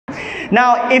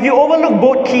Now, if you overlook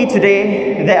Boat Key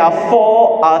today, there are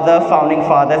 4 other founding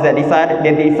fathers that decided,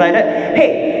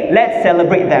 hey, let's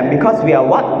celebrate them because we are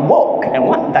what? Woke and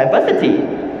what? Diversity.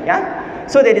 Yeah?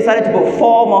 So they decided to put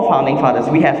 4 more founding fathers.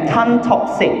 We have Tan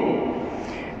Tock Seng,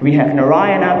 we have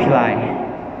Narayana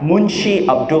Pillai, Munshi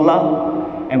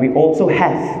Abdullah, and we also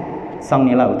have Sang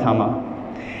Nila Utama.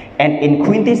 And in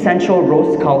quintessential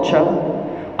rose culture,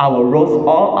 our rose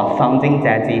all are founding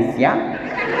daddies, yeah?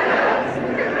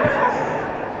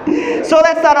 So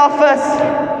let's start off first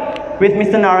with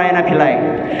Mr. Narayana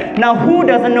Pillai. Now, who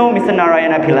doesn't know Mr.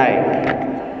 Narayana Pillai?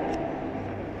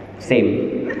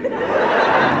 Same.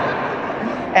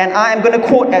 And I am going to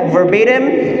quote at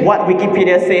verbatim what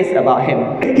Wikipedia says about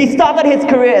him. He started his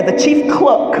career as the chief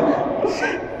clerk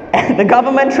at the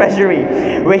government treasury,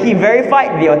 where he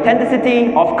verified the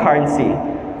authenticity of currency.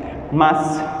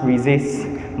 Must resist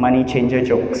money changer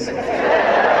jokes.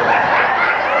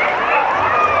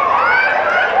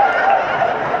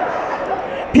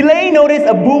 Pillai noticed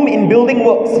a boom in building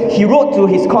works. He wrote to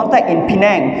his contact in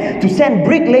Penang to send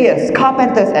bricklayers,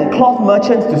 carpenters and cloth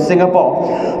merchants to Singapore.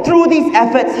 Through these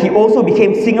efforts, he also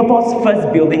became Singapore's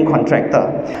first building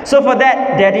contractor. So for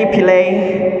that, Daddy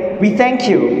Pillai, we thank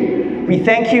you. We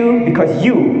thank you because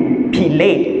you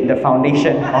Pillai the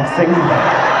foundation of Singapore.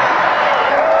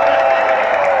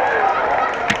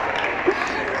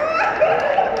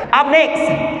 Up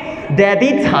next,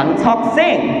 Daddy Tan Tock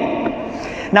Seng.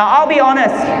 Now, I'll be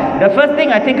honest, the first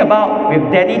thing I think about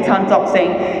with Daddy Tan Tock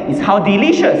Seng is how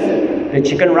delicious the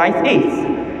chicken rice is.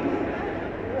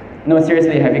 No,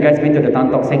 seriously, have you guys been to the Tan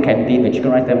Tock Seng canteen? The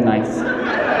chicken rice is damn nice.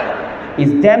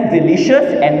 It's damn delicious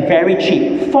and very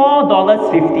cheap.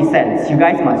 $4.50. You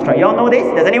guys must try. Y'all know this?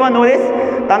 Does anyone know this?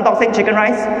 Tan Tock Seng chicken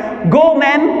rice? Go,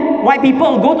 ma'am. White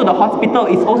people, go to the hospital.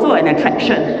 It's also an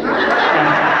attraction.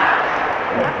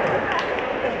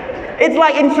 It's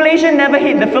like inflation never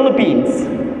hit the Philippines.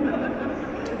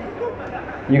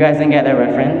 You guys didn't get that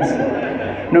reference?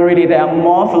 No, really, there are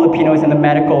more Filipinos in the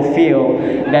medical field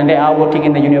than there are working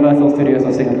in the Universal Studios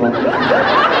of Singapore.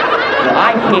 Well,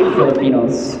 I hate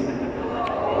Filipinos.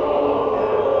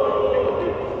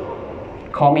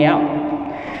 Call me out.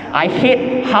 I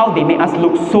hate how they make us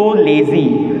look so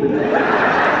lazy.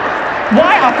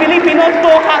 Why are Filipinos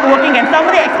so hardworking? Can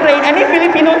somebody explain? Any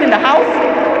Filipinos in the house?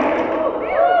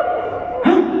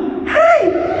 Hi!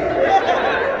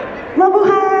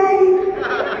 Mabuhay!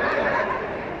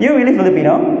 You really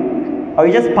Filipino? Or are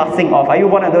you just passing off? Are you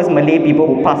one of those Malay people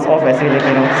who pass off as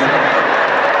Filipinos?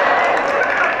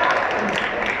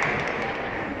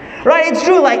 Right, it's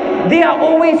true, like, they are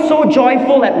always so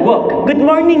joyful at work. Good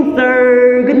morning,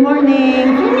 sir. Good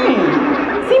morning.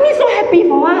 See me so happy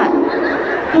for what?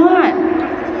 For what?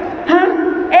 Huh?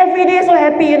 Every day so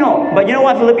happy, you know. But you know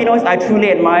what, Filipinos? I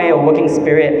truly admire your working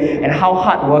spirit and how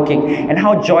hardworking and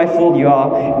how joyful you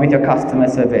are with your customer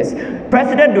service.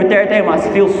 President Duterte must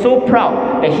feel so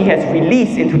proud that he has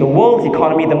released into the world's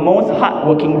economy the most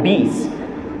hardworking bees.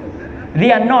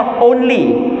 They are not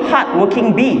only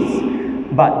hardworking bees,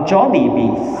 but jolly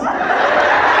bees.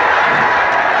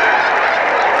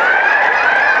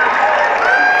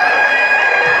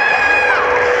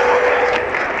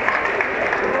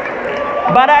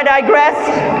 But I digress.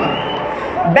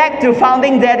 Back to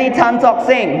founding Daddy Tan Tock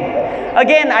Seng.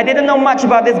 Again, I didn't know much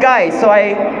about this guy, so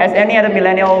I, as any other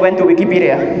millennial, went to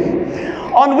Wikipedia.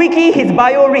 On Wiki, his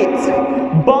bio reads,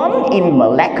 born in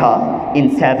Malacca in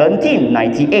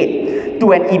 1798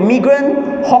 to an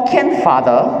immigrant Hokkien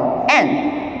father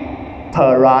and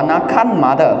Peranakan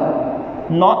mother.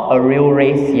 Not a real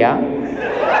race, yeah?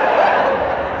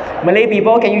 Malay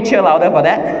people, can you cheer louder for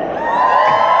that?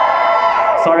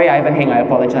 Sorry, Ivan Heng, I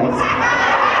apologize.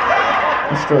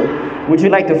 It's true. Would you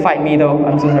like to fight me though?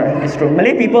 I'm so sorry. It's true.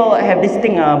 Malay people have this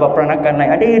thing about Peranakan, like,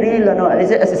 are they real or not? Is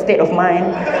it as a state of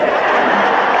mind?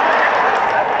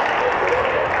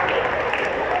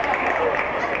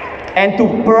 And to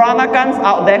Peranakans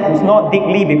out there who's not Dick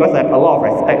Lee, because I have a lot of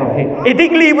respect of him.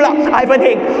 Dick Lee pula, Ivan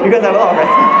Heng, because I have a lot of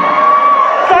respect.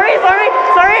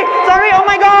 Sorry, oh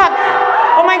my god!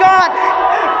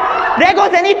 There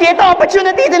goes any theatre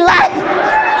opportunities in life!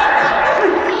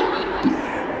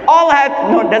 All I have,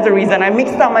 no, that's the reason. I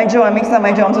mixed up my joke,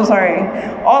 I'm so sorry.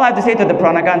 All I have to say to the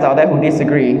Peranakans out there who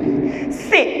disagree,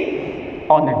 sit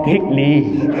on a Dick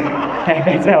Lee.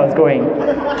 That's where I was going.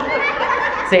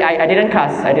 Say, I didn't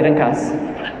cuss.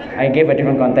 I gave a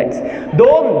different context.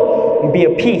 Don't be a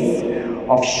piece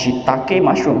of shiitake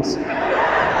mushrooms.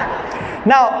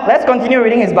 Now, let's continue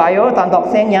reading his bio, Tan Tock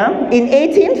Seng. In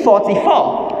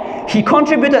 1844, he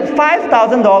contributed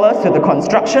 $5,000 to the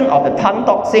construction of the Tan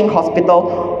Tock Seng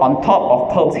Hospital on top of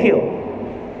Pearl's Hill.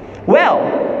 Well,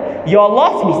 You're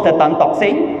lost, Mr. Tan Tock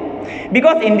Seng.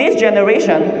 Because in this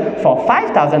generation, for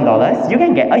 $5,000, you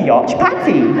can get a yacht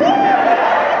party.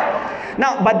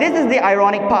 Now, but this is the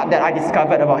ironic part that I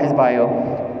discovered about his bio.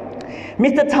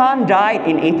 Mr. Tan died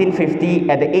in 1850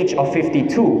 at the age of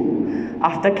 52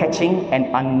 after catching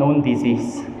an unknown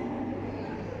disease.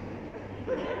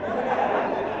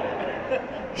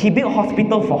 He built a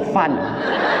hospital for fun.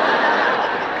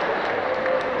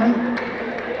 Huh?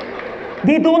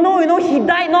 They don't know, he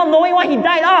died not knowing what he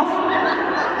died of.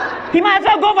 He might as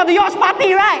well go for the yacht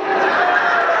party, right?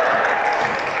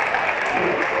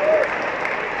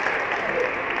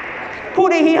 Who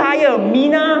did he hire?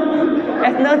 Mina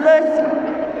as nurses?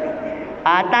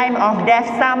 Time of death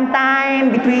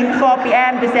sometime between 4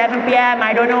 p.m. to 7 p.m.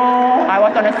 I don't know. I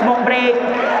was on a smoke break.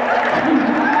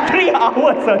 3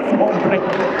 hours of smoke break.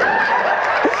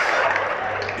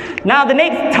 Now the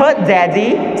next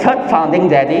third founding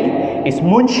daddy is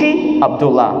Munshi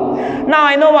Abdullah. Now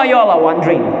I know what you all are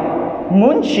wondering.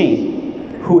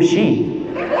 Munshi, who's she?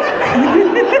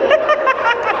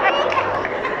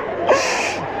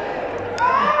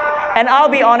 And I'll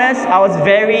be honest, I was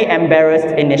very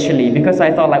embarrassed initially because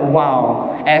I thought like,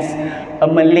 wow, as a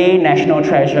Malay national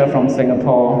treasure from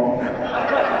Singapore.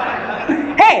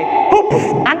 Hey,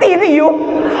 auntie, is it you?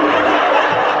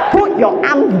 Put your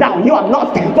arms down, you are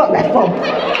not Stanford Raffles.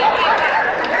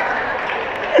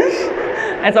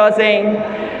 As I was saying,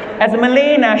 as a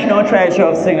Malay national treasure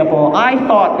of Singapore, I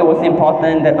thought it was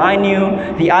important that I knew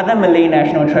the other Malay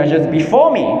national treasures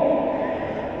before me.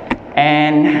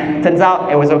 And turns out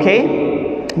it was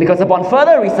okay, because upon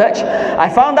further research, I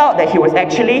found out that he was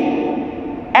actually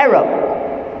Arab.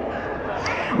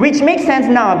 Which makes sense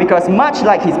now, because much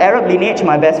like his Arab lineage,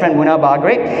 my best friend Munah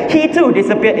Baghrib, he too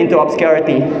disappeared into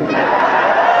obscurity.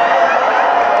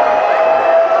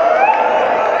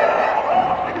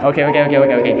 Okay.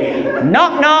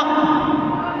 Knock knock!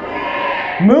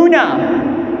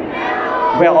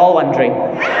 Munah! We're all wondering.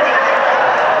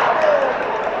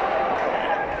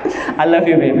 I love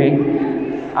you, baby.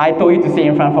 I told you to stay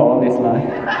in front for all this, lah.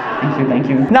 Thank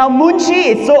you. Now,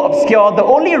 Munshi is so obscure, the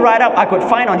only write-up I could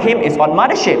find on him is on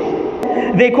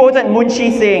Mothership. They quoted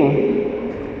Munshi saying,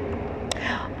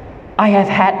 I have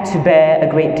had to bear a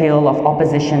great deal of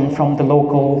opposition from the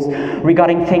locals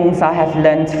regarding things I have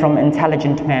learnt from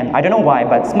intelligent men. I don't know why,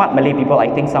 but smart Malay people, I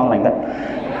think, sound like that.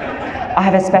 I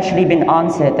have especially been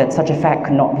answered that such a fact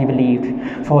could not be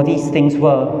believed, for these things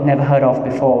were never heard of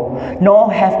before, nor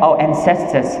have our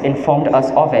ancestors informed us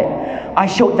of it. I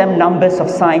showed them numbers of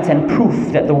signs and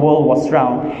proof that the world was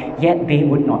round, yet they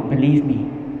would not believe me.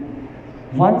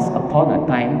 Once upon a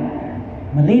time,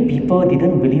 Malay people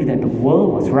didn't believe that the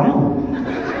world was round.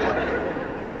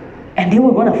 And they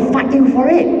were going to fight you for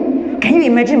it. Can you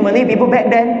imagine Malay people back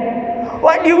then?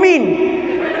 What do you mean?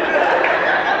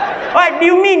 What do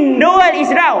you mean the world is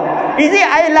round? Is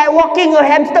it like walking a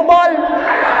hamster ball?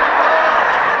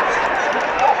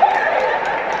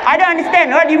 I don't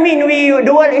understand. What do you mean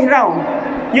the world is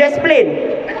round? You explain.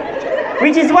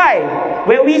 Which is why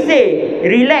when we say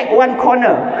relax one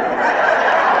corner,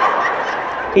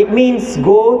 it means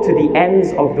go to the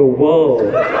ends of the world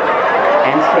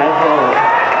and travel.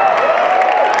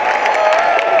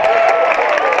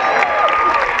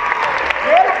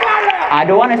 I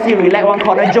don't want to see relax one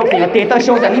corner jokes in your theatre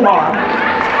shows anymore.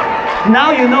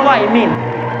 Now you know what I mean.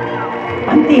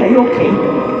 Auntie, are you okay?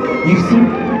 You seem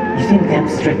damn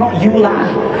stressed. Not you lah.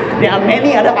 There are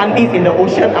many other aunties in the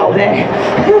ocean out there.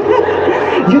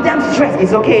 You damn stressed.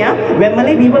 It's okay, huh? When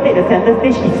Malay people take the center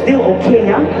stage, it's still okay,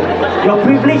 huh? Your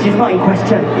privilege is not in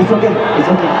question. It's okay. It's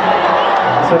okay.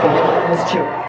 It's okay. Let's chill.